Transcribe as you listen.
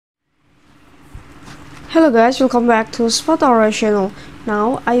Hello guys, welcome back to Spot Our channel.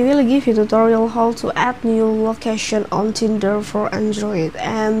 Now I will give you a tutorial how to add new location on Tinder for Android.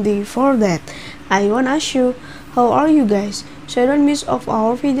 And before that, I wanna ask you, how are you guys? So don't miss off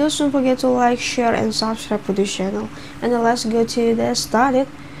our videos, don't forget to like, share and subscribe to this channel. And now let's go to the started.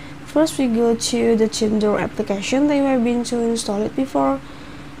 First we go to the Tinder application that you have been to install it before.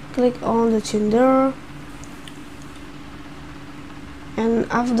 Click on the Tinder. And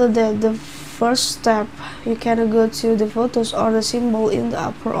after that, the first step, you can go to the photos or the symbol in the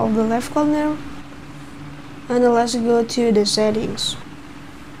upper of the left corner, and let's go to the settings.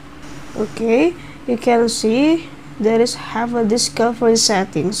 Okay, you can see there is have a discovery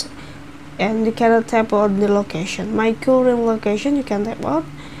settings, and you can tap on the location. My current location you can tap on,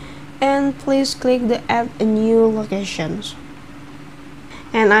 and please click the add a new locations.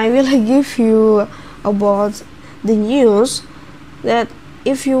 And I will give you about the news that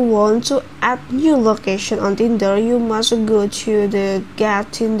if you want to add new location on Tinder, you must go to the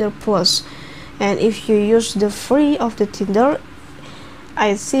Get Tinder Plus. And if you use the free of the Tinder,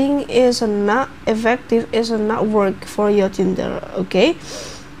 I think is not effective, is not work for your Tinder. Okay,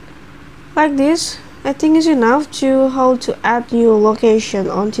 like this I think is enough to how to add new location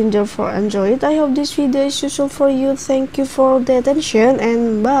on Tinder for Android. I hope this video is useful for you. Thank you for the attention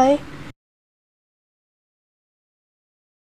and bye.